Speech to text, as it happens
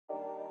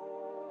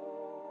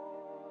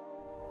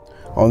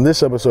On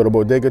this episode of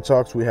Bodega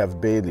Talks, we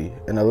have BAYLI,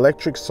 an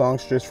electric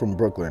songstress from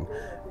Brooklyn.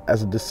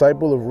 As a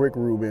disciple of Rick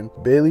Rubin,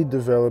 BAYLI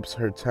develops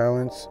her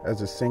talents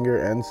as a singer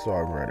and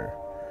songwriter.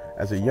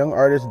 As a young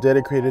artist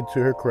dedicated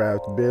to her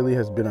craft, BAYLI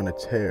has been on a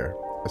tear.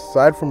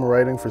 Aside from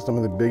writing for some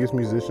of the biggest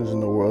musicians in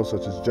the world,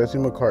 such as Jesse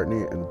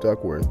McCartney and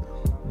Duckworth,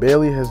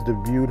 BAYLI has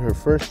debuted her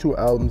first 2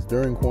 albums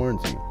during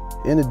quarantine.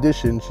 In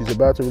addition, she's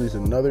about to release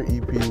another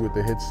EP with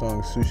the hit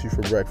song Sushi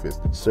for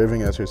Breakfast,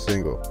 serving as her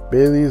single.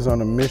 BAYLI is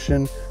on a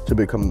mission to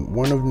become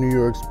one of New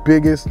York's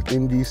biggest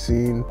indie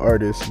scene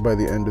artists by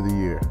the end of the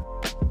year.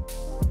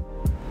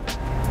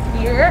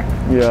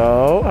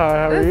 Yo,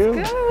 how are you?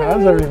 Good.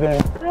 How's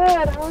everything?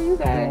 Good, how are you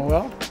guys? Doing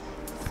well?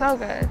 So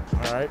good.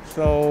 All right,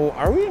 so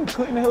are we in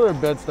Clinton Hill or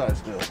Bed-Stuy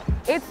still?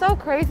 It's so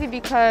crazy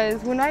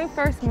because when I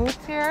first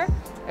moved here,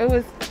 it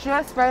was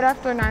just right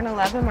after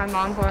 9/11. My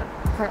mom bought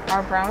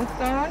our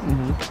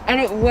brownstone, and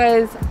it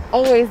was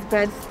always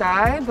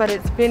Bed-Stuy, but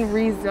it's been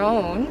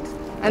rezoned.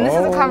 And this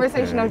is a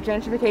conversation of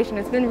gentrification.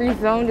 It's been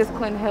rezoned as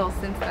Clinton Hill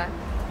since then,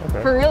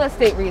 for real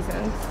estate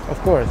reasons. Of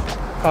course,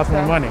 cost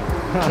more money.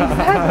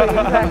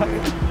 Exactly.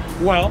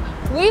 Well,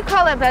 we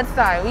call it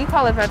Bed-Stuy. We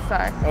call it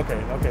Bed-Stuy.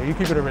 Okay, you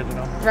keep it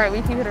original. Right,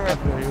 we keep it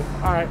original. I feel you.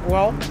 All right,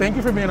 well, thank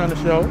you for being on the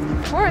show.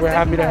 Of course, we're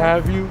happy to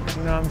have you,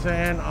 you know what I'm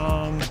saying?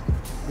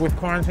 With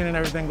quarantine and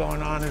everything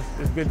going on,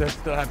 it's good to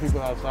still have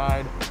people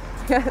outside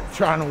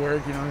trying to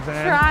work, you know what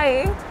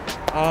I'm saying?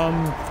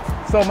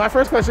 Trying. So my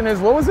first question is,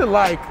 what was it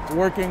like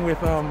working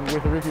with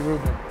Ricky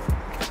Rubin?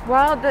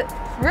 Well,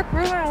 Rick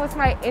Rubin was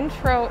my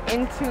intro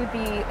into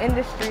the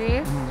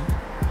industry,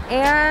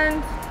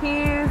 and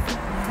he's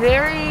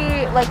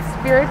very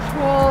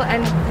spiritual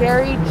and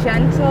very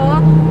gentle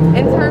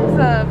in terms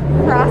of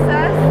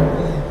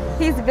process.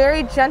 He's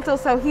very gentle,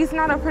 so he's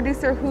not a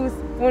producer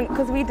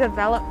because we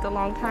developed a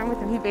long time with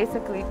him. He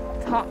basically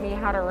taught me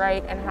how to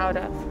write and how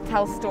to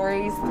tell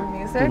stories through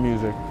music.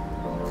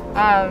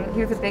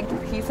 He was a big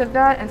piece of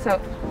that, and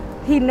so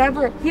he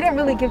didn't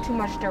really give too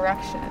much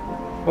direction.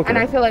 Okay. And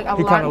I feel like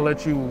he kind of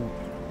let you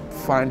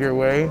find your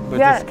way, but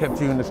just kept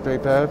you in the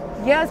straight path.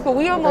 Yes, but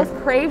we almost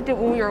craved it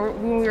when we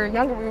were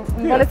younger.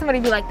 We wanted somebody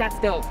to be like, "That's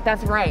dope,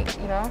 that's right,"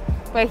 you know.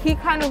 But he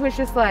kind of was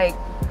just like,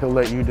 he'll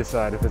let you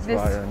decide if it's fire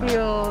or not. This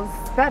feels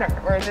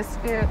better, or this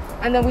feels,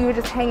 and then we would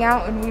just hang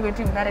out and we would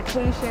do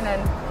meditation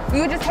and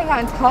we would just hang out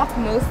and talk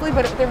mostly,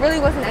 but there really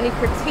wasn't any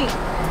critique.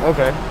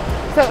 Okay.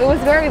 So it was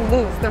very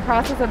loose. The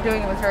process of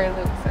doing it was very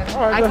loose, and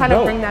I kind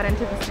of bring that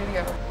into the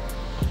studio.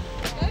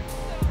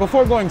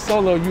 Before going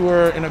solo, you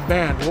were in a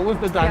band. What was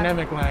the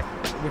dynamic like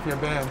with your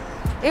band?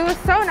 It was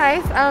so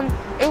nice.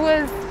 It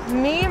was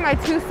me and my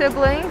 2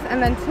 siblings,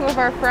 and then 2 of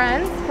our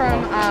friends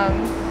from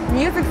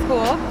music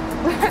school.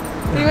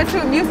 We went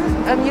to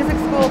a music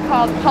school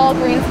called Paul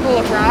Green School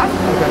of Rock,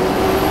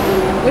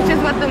 which is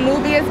what the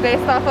movie is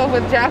based off of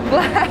with Jack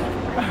Black,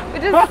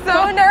 which is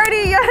so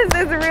nerdy. Yes,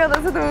 it's real.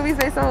 That's what the movie's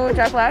based off of with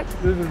Jack Black.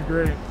 This is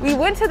great. We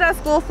went to that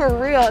school for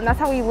real, and that's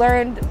how we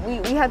learned.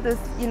 We had this,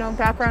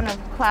 background of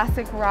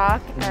classic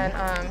rock, and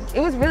it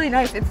was really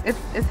nice.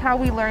 It's how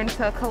we learned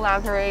to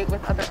collaborate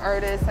with other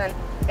artists, and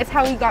it's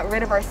how we got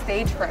rid of our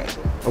stage fright.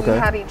 We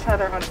had each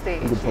other on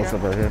stage. You can post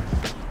up right here.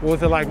 What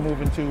was it like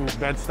moving to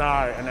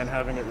Bed-Stuy and then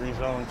having it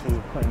rezoned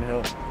to Clinton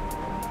Hill?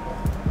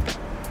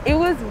 It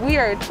was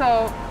weird.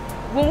 So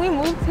when we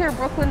moved here,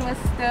 Brooklyn was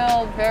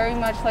still very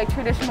much like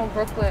traditional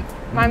Brooklyn.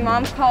 My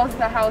mom calls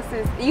the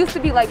houses, it used to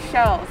be like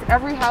shells.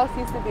 Every house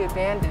used to be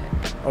abandoned.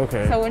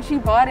 Okay. So when she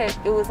bought it,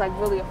 it was like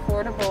really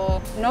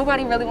affordable.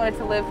 Nobody really wanted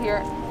to live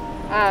here.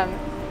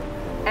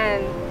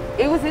 And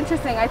it was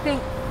interesting. I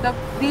think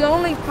the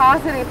only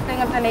positive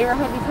thing of the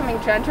neighborhood becoming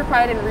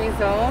gentrified and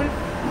rezoned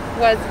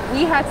was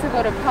we had to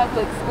go to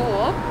public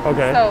school.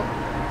 Okay. So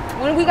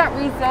when we got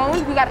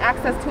rezoned, we got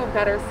access to a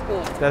better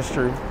school. That's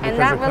true. And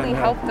that really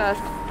helped us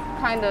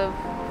kind of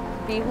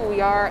be who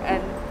we are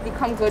and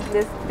become good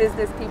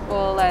business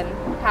people and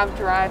have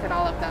drive and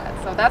all of that.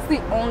 So that's the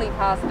only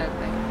positive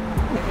thing.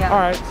 Yeah. All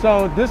right,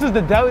 so this is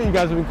the deli you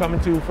guys have been coming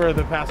to for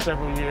the past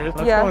several years.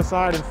 Let's go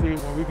inside and see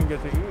what we can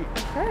get to eat.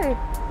 Okay.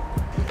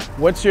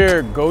 What's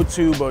your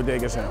go-to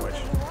bodega sandwich?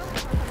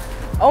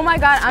 Oh my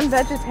God, I'm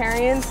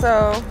vegetarian,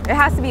 so it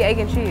has to be egg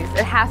and cheese.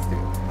 It has to.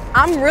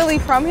 I'm really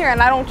from here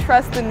and I don't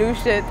trust the new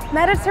shit.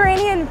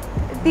 Mediterranean,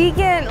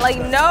 vegan,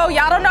 no,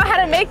 y'all don't know how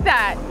to make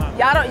that.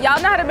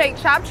 Y'all know how to make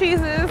chopped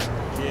cheeses.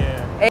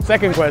 Yeah.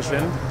 Second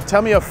question,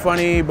 tell me a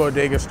funny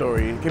bodega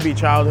story. It could be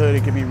childhood,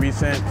 it could be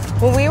recent.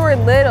 When we were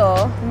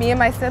little, me and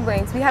my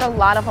siblings, we had a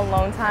lot of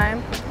alone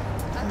time.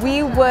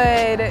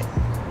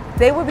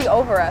 They would be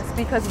over us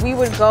because we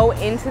would go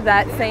into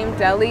that same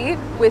deli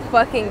with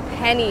fucking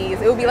pennies.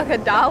 It would be like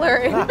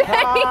 $1 in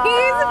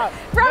pennies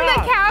from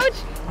the couch.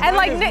 And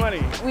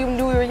we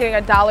knew we were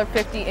getting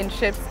 $1.50 in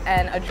chips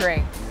and a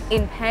drink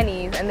in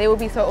pennies, and they would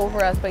be so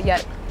over us, but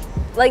yet,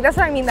 that's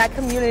what I mean, that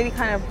community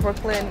kind of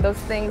Brooklyn, those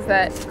things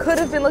that could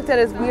have been looked at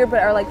as weird,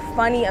 but are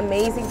funny,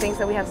 amazing things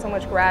that we have so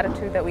much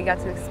gratitude that we got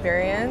to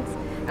experience,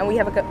 and we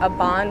have a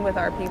bond with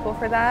our people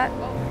for that.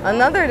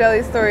 Another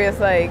deli story is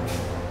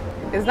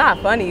it's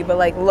not funny, but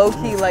like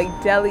low-key like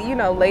deli, you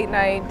know, late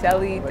night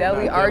deli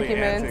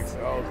arguments.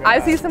 Oh, I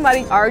see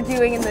somebody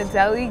arguing in the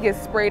deli get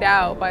sprayed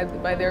out by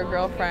their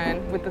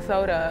girlfriend with the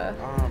soda.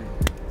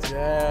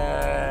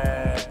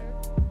 Yeah.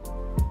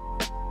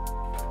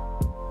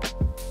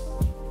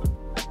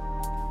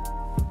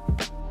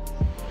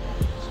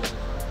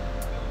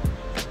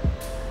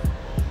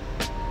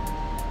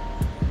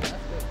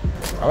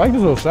 I like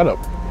this little setup.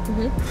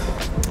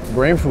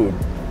 Brain food.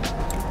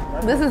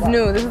 This is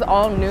new. This is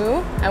all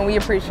new, and we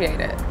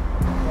appreciate it.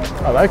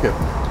 I like it.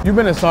 You've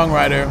been a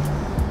songwriter,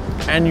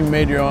 and you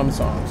made your own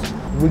songs.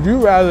 Would you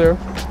rather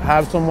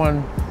have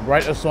someone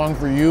write a song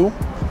for you,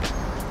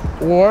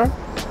 or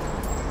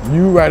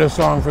you write a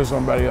song for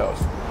somebody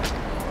else?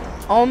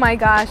 Oh my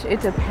gosh,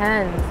 it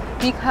depends.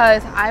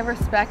 Because I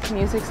respect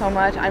music so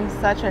much. I'm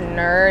such a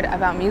nerd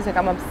about music.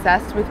 I'm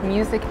obsessed with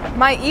music.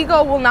 My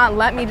ego will not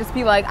let me just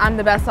be like, I'm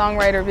the best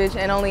songwriter, bitch,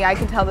 and only I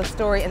can tell the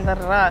story and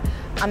da-da-da.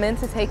 I'm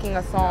into taking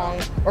a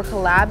song or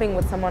collabing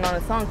with someone on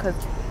a song because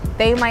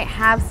they might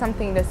have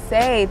something to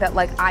say that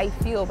like I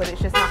feel, but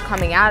it's just not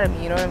coming out of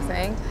me, you know what I'm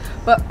saying?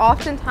 But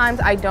oftentimes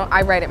I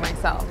write it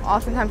myself.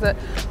 Oftentimes,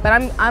 but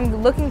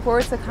I'm looking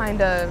forward to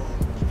kind of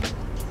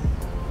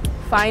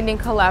finding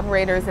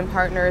collaborators and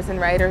partners and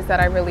writers that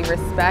I really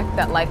respect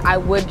that like I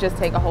would just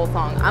take a whole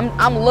song.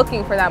 I'm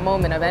looking for that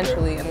moment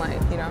eventually in life,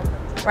 you know?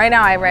 Right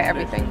now I write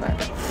everything, but.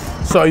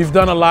 So you've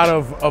done a lot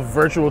of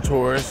virtual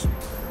tours.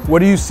 What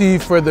do you see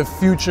for the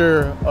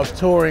future of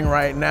touring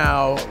right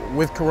now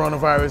with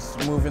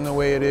coronavirus moving the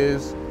way it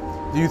is?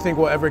 Do you think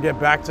we'll ever get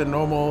back to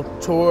normal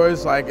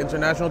tours, like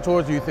international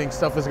tours? Do you think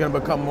stuff is gonna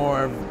become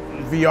more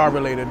VR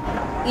related?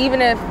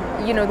 Even if,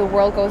 you know, the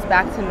world goes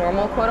back to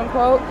normal, quote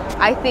unquote,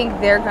 I think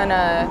they're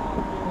gonna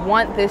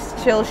want this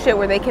chill shit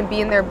where they can be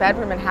in their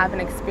bedroom and have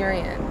an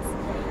experience.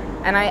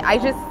 And I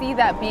just see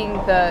that being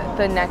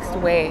the next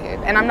wave.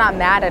 And I'm not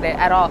mad at it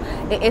at all.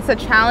 It's a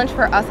challenge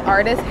for us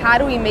artists. How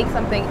do we make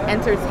something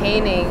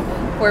entertaining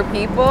for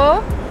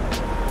people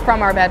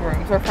from our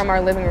bedrooms or from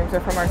our living rooms or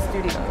from our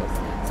studios?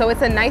 So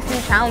it's a nice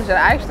new challenge that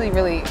I actually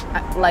really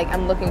like.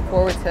 I'm looking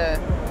forward to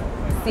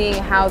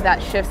seeing how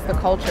that shifts the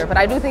culture. But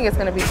I do think it's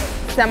going to be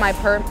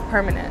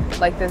semi-permanent,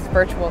 like this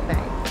virtual thing.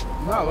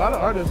 No, a lot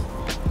of artists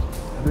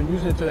have been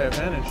using it to their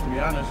advantage, to be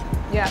honest.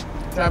 Yeah.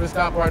 Travis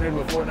Scott partnered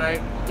with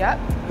Fortnite.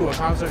 Yep. Do a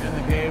concert in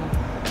the game.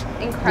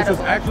 Incredible. Which was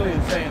actually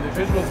insane. The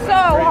visuals were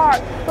so crazy.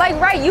 hard. Like,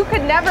 right, you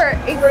could never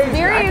experience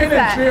I couldn't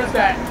that. experience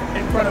that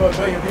in front of a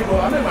billion people.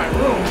 I'm in my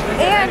room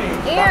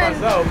drinking by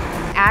myself.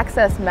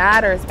 Access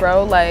matters,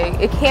 bro. Like,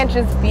 it can't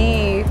just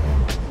be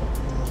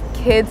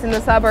kids in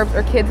the suburbs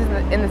or kids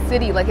in the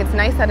city. Like, it's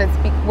nice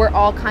that we're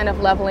all kind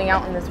of leveling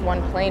out on this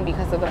one plane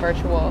because of the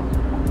virtual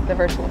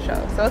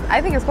show. So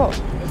I think it's cool.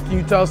 Can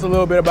you tell us a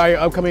little bit about your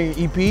upcoming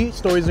EP,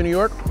 Stories in New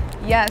York?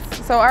 Yes,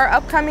 so our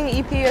upcoming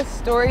EP is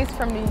Stories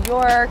from New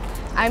York.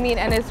 I mean,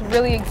 and it's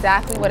really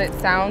exactly what it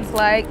sounds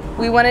like.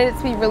 We wanted it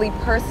to be really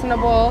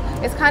personable.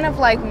 It's kind of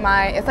like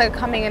it's like a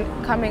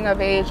coming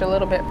of age a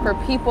little bit for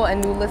people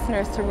and new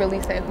listeners to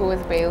really say, who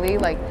is BAYLI?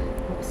 Like,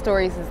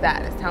 Stories is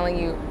that. It's telling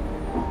you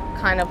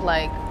kind of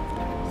like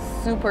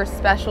super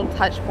special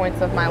touch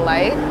points of my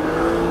life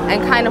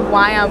and kind of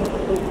why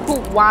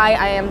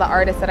I am the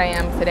artist that I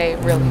am today,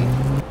 really.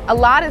 A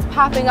lot is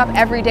popping up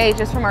every day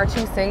just from our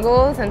 2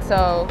 singles, and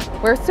so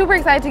we're super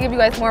excited to give you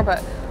guys more,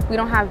 but we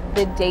don't have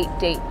the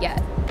date yet.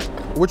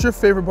 What's your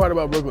favorite part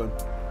about Brooklyn?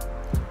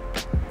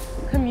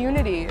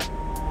 Community.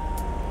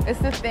 It's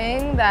the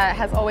thing that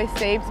has always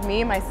saved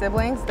me and my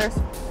siblings.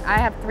 I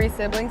have 3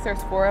 siblings,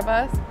 there's 4 of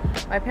us.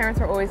 My parents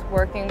are always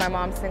working, my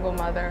mom's single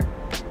mother.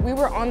 We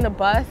were on the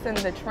bus and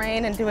the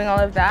train and doing all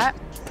of that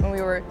when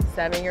we were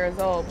 7 years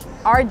old.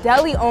 Our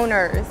deli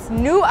owners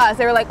knew us.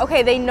 They were like,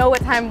 okay, they know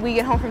what time we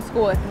get home from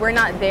school. If we're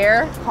not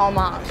there, call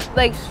mom.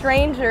 Like,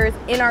 strangers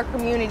in our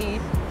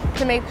community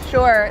to make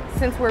sure,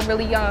 since we're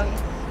really young,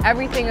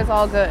 everything is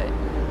all good.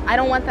 I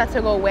don't want that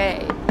to go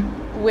away.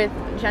 With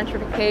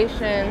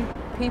gentrification,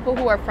 people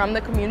who are from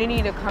the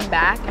community to come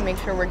back and make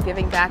sure we're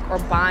giving back or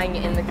buying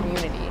in the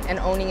community and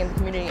owning in the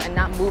community and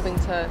not moving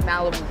to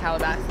Malibu,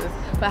 Calabasas,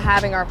 but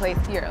having our place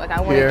here. Like, I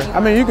want to. I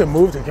mean, you can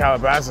move to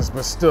Calabasas,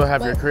 but still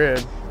have your crib.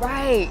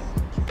 Right.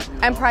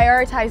 And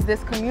prioritize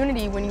this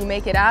community when you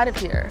make it out of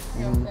here.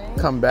 You know what I'm saying?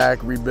 Come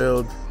back,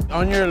 rebuild.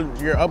 On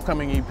your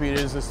upcoming EP,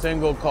 there's a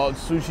single called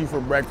Sushi for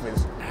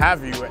Breakfast.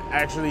 Have you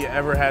actually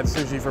ever had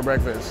sushi for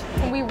breakfast?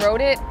 When we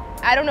wrote it,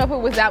 I don't know if it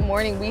was that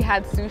morning we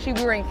had sushi.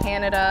 We were in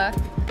Canada.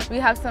 We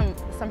have some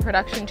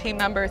production team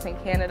members in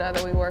Canada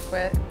that we work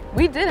with.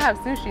 We did have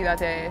sushi that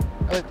day.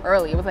 It was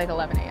early, it was like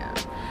 11 a.m.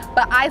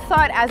 But I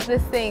saw it as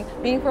this thing,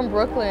 being from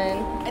Brooklyn,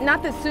 and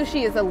not that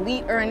sushi is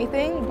elite or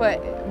anything,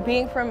 but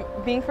being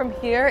from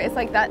here, it's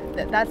like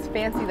that's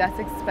fancy, that's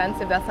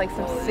expensive, that's like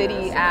some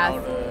city ass,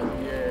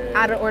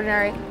 out of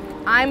ordinary.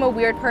 I'm a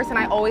weird person,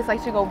 I always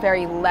like to go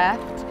very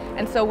left.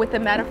 And so with the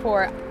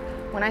metaphor,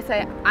 when I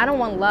say I don't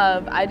want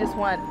love, I just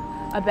want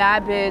a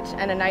bad bitch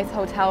and a nice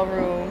hotel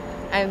room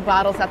and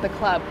bottles at the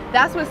club.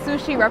 That's what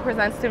sushi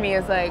represents to me,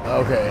 is like,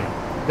 okay,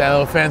 That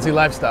little fancy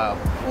lifestyle.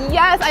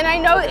 Yes, and I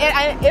know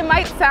it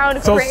might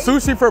sound So crazy.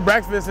 sushi for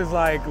breakfast is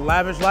like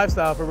lavish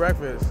lifestyle for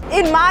breakfast.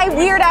 In my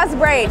weird ass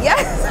brain,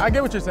 yes. I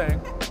get what you're saying.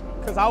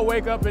 Because I'll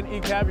wake up and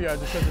eat caviar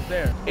just because it's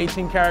there.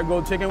 18 karat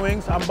gold chicken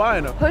wings, I'm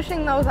buying them.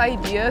 Pushing those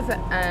ideas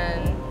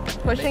and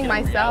pushing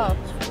myself,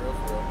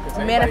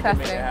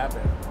 manifesting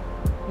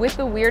with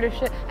the weirdest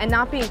shit and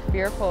not being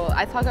fearful.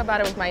 I talk about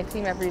it with my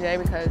team every day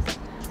because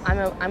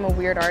I'm a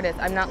weird artist.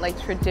 I'm not like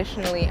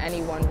traditionally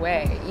any one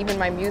way. Even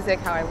my music,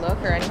 how I look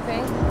or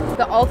anything.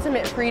 The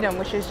ultimate freedom,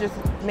 which is just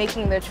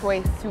making the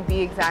choice to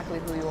be exactly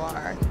who you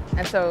are.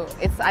 And so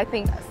I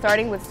think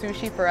starting with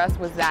sushi for us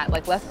was that,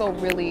 like, let's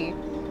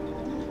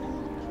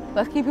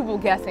keep people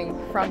guessing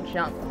from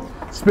jump.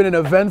 It's been an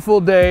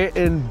eventful day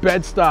in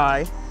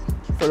Bed-Stuy.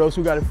 For those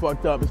who got it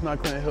fucked up, it's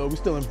not Clinton Hill. We're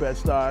still in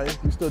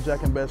Bed-Stuy. We're still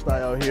jacking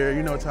Bed-Stuy out here.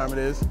 You know what time it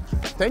is.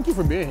 Thank you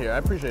for being here. I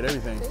appreciate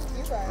everything.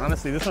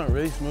 Honestly, this went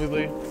really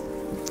smoothly.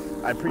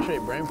 I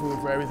appreciate Brain Food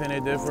for everything they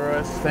did for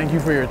us. Thank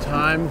you for your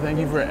time. Thank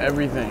you for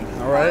everything.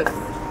 All right?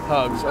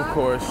 Hugs, of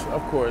course,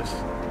 of course.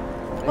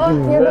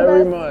 Thank you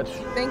very much.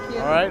 Thank you.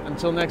 All right,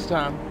 until next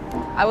time.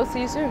 I will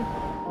see you soon.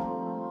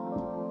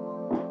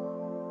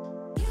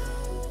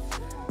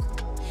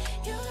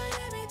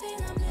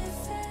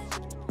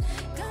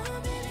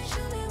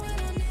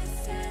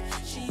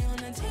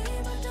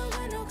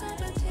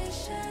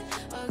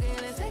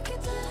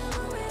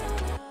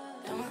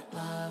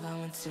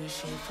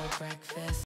 Sushi for breakfast.